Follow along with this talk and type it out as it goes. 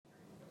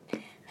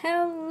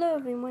Hello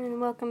everyone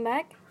and welcome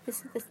back.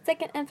 This is the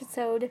second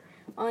episode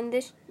on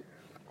this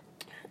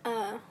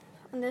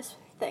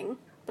thing,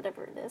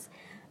 whatever it is.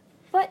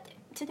 But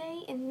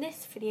today in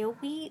this video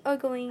we are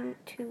going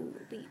to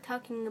be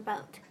talking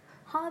about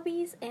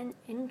hobbies and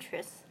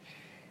interests.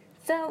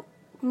 So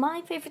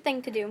my favorite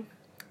thing to do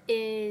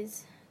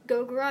is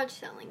go garage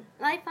selling.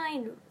 And I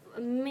find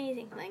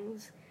amazing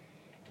things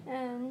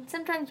and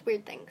sometimes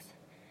weird things.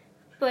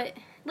 But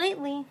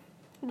lately,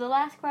 the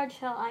last garage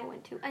sale I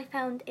went to, I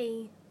found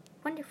a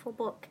wonderful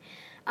book.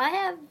 I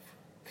have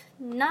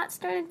not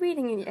started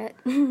reading it yet.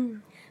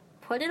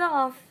 Put it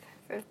off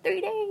for 3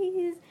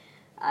 days.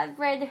 I've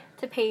read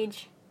to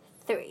page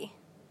 3.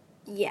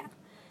 Yeah,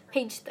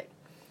 page 3.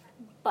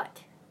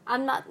 But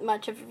I'm not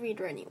much of a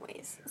reader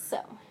anyways,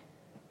 so.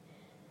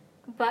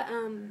 But,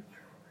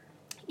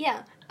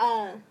 yeah,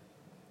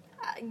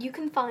 you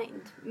can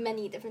find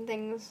many different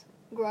things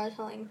garage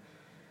selling.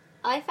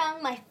 I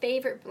found my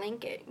favorite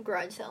blanket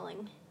garage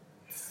selling.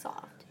 It's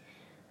soft.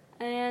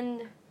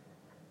 And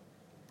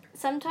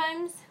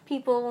sometimes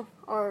people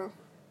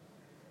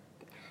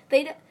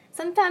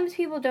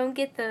don't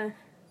get the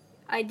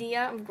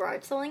idea of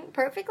garage selling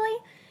perfectly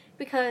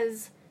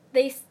because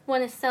they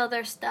want to sell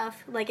their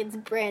stuff like it's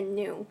brand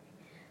new.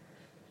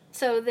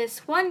 So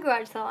this one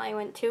garage sale I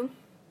went to,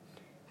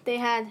 they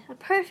had a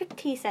perfect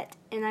tea set,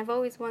 and I've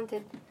always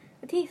wanted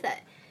a tea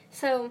set.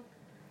 So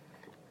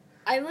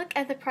I look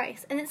at the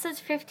price, and it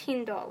says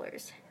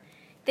 $15.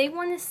 They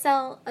want to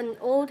sell an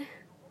old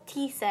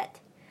tea set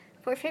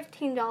for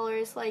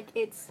 $15 like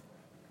it's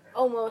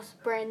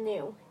almost brand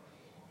new.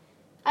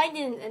 I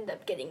didn't end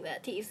up getting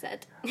that tea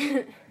set.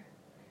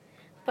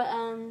 But,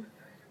 I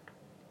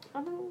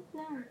don't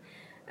know.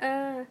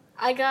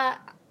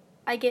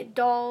 I get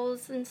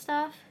dolls and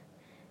stuff.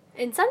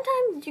 And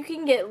sometimes you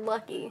can get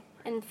lucky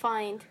and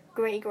find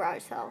great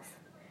garage sales.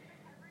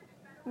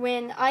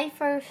 One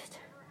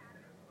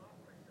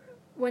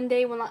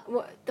day when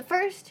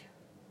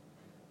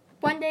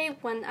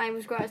I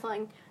was garage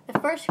selling, the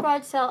first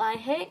garage sale I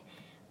hit,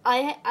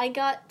 I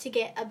got to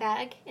get a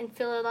bag and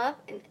fill it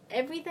up, and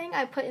everything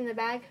I put in the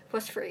bag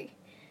was free.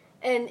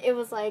 And it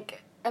was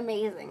like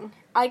amazing.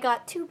 I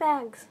got 2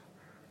 bags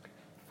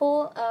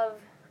full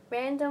of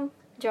random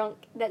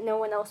junk that no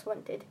one else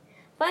wanted.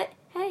 But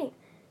hey,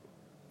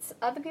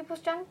 other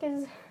people's junk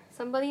is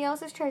somebody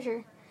else's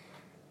treasure.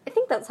 I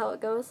think that's how it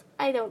goes.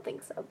 I don't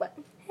think so, but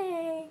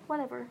hey,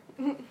 whatever.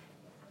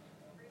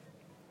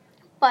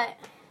 But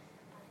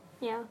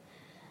yeah.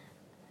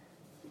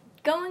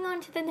 Going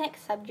on to the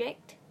next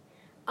subject,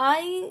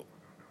 I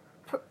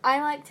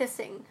like to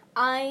sing.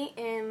 I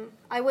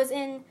was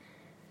in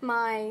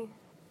my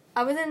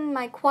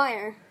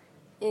choir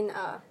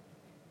at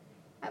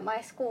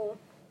my school.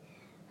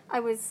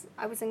 I was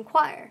in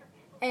choir,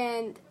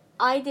 and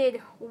I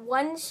did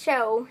one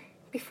show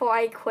before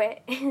I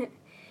quit.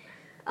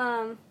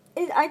 I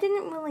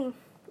didn't really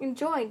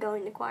enjoy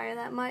going to choir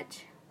that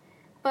much,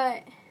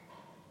 but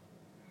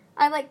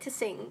I like to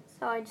sing,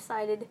 so I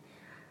decided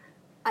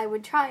I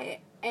would try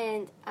it,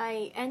 and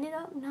I ended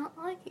up not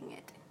liking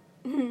it.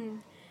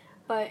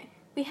 But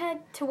we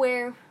had to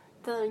wear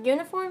the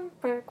uniform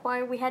for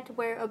choir. We had to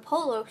wear a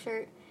polo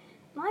shirt,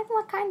 and I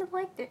kind of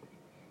liked it.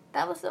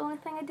 That was the only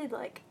thing I did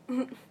like.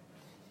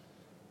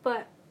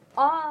 But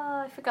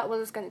I forgot what I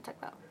was going to talk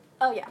about.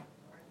 Oh yeah,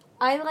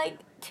 I like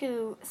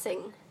to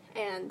sing,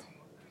 and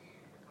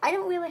I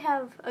don't really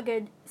have a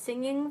good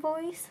singing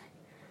voice,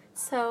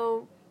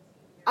 so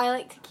I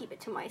like to keep it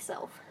to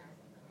myself.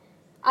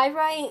 I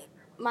write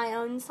my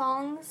own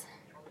songs,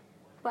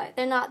 but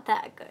they're not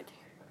that good.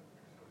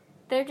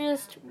 They're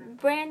just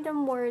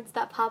random words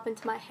that pop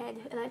into my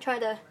head, and I try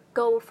to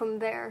go from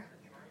there.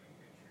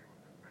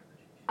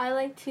 I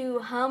like to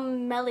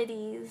hum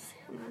melodies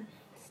and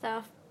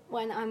stuff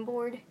when I'm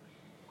bored.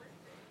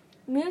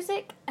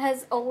 Music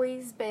has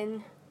always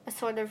been a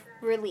sort of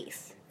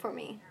release for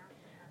me.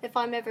 If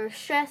I'm ever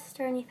stressed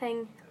or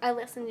anything, I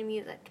listen to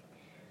music.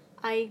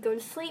 I go to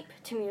sleep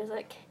to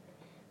music.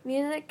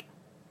 Music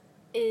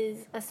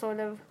is a sort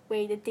of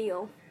way to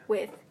deal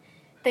with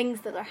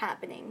things that are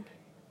happening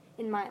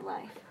in my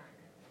life.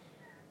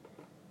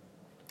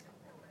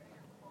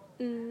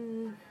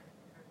 There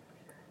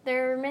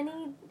are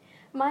many.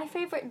 My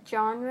favorite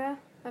genre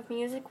of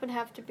music would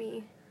have to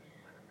be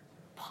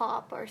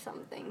pop or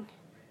something.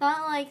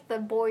 Not like the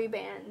boy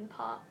band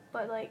pop,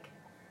 but like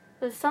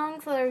the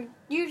songs that are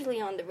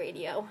usually on the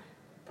radio.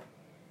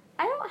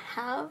 I don't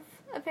have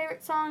a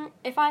favorite song.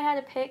 If I had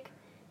to pick,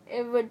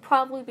 it would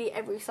probably be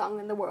every song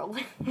in the world.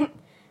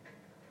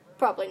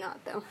 Probably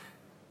not, though.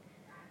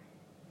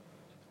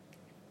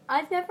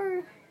 I've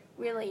never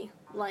really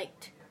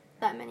liked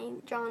that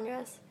many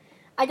genres.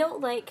 I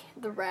don't like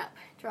the rap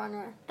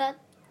genre. That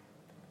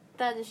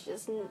is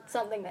just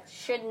something that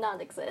should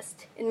not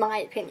exist, in my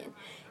opinion.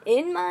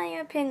 In my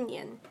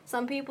opinion.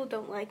 Some people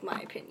don't like my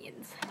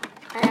opinions.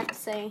 I have to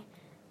say,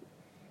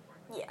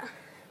 yeah,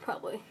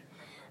 probably.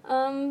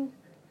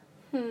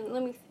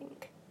 Let me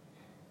think.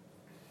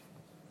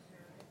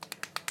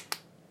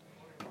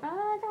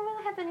 I don't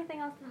really have anything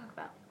else to talk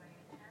about.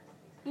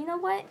 You know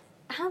what?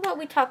 how about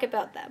we talk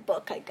about that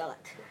book I got?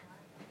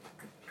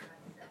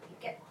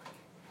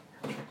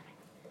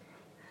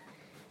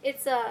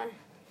 It's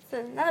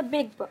not a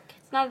big book.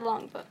 It's not a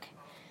long book.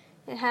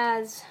 It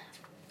has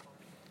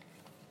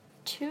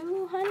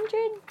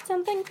 200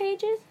 something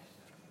pages.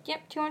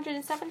 Yep,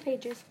 207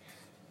 pages.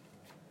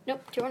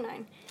 Nope,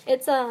 209.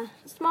 It's a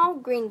small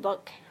green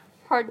book,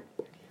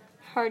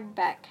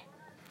 hardback.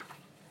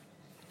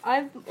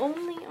 I'm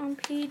only on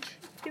page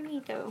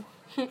 3 though.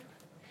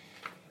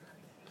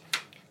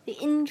 The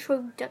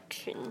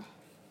introduction,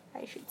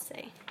 I should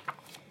say.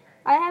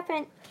 I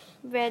haven't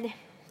read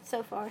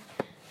so far.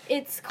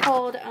 It's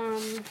called,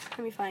 let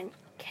me find,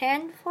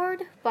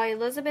 Canford by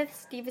Elizabeth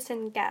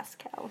Stevenson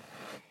Gaskell.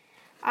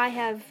 I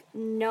have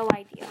no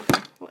idea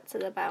what's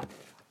it about.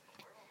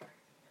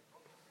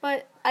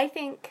 But I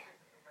think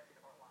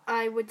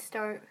I would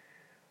start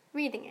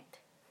reading it,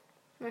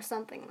 or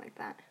something like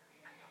that.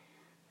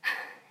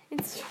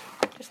 It's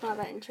just not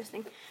that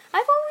interesting.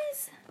 I've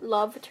always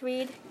loved to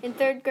read. In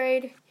 3rd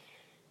grade,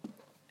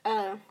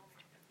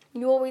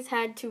 you always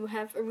had to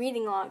have a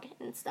reading log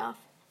and stuff.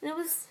 And it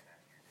was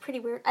pretty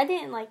weird. I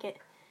didn't like it.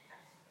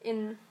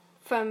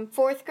 From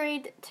 4th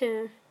grade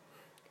to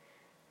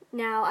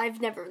now,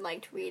 I've never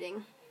liked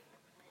reading.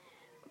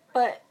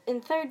 But in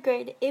 3rd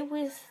grade, it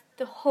was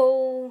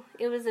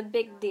a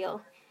big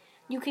deal.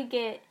 You could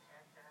get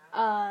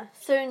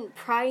certain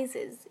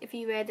prizes if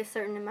you read a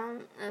certain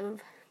amount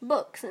of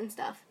books and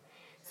stuff.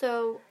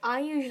 So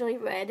I usually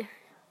read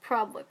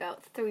probably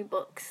about 3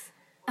 books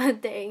a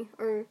day,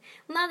 or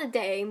not a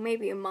day,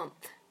 maybe a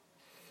month.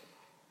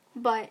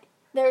 But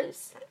there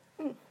was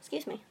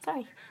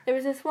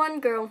this one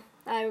girl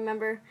I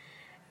remember.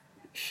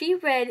 She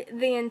read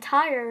the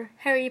entire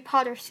Harry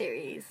Potter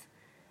series.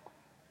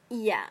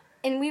 Yeah,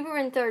 and we were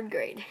in 3rd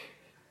grade.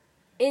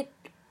 It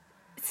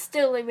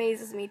still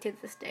amazes me to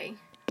this day.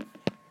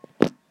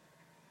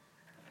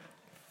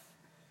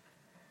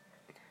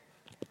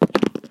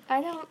 I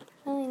don't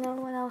really know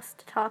what else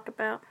to talk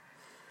about.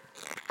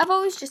 I've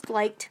always just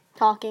liked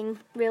talking,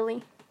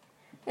 really.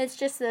 It's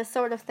just the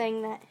sort of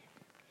thing that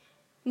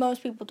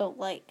most people don't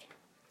like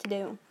to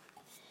do.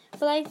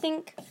 But I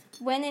think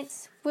when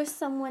it's with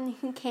someone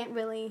who can't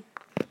really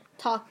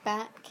talk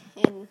back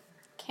and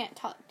can't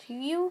talk to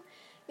you,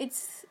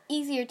 it's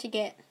easier to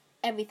get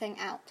everything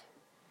out.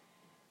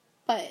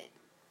 But,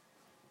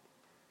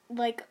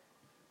 like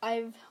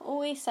I've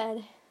always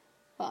said,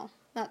 well,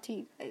 not to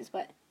you guys,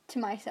 but to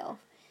myself,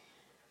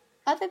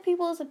 other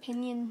people's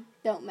opinion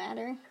don't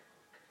matter.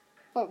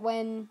 But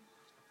when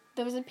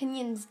those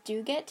opinions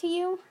do get to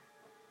you,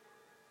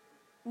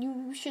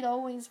 you should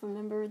always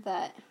remember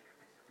that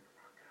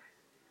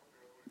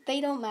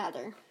they don't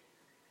matter.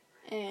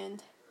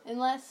 And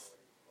unless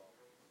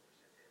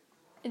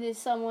it is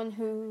someone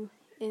who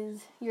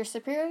is your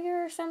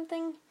superior or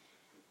something,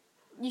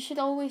 you should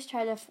always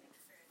try to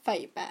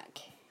fight back.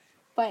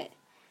 But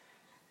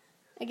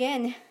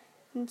again,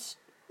 it's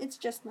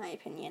just my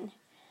opinion.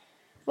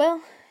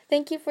 Well,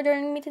 thank you for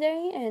joining me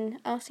today, and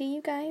I'll see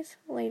you guys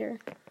later,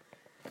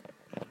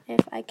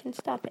 if I can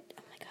stop it.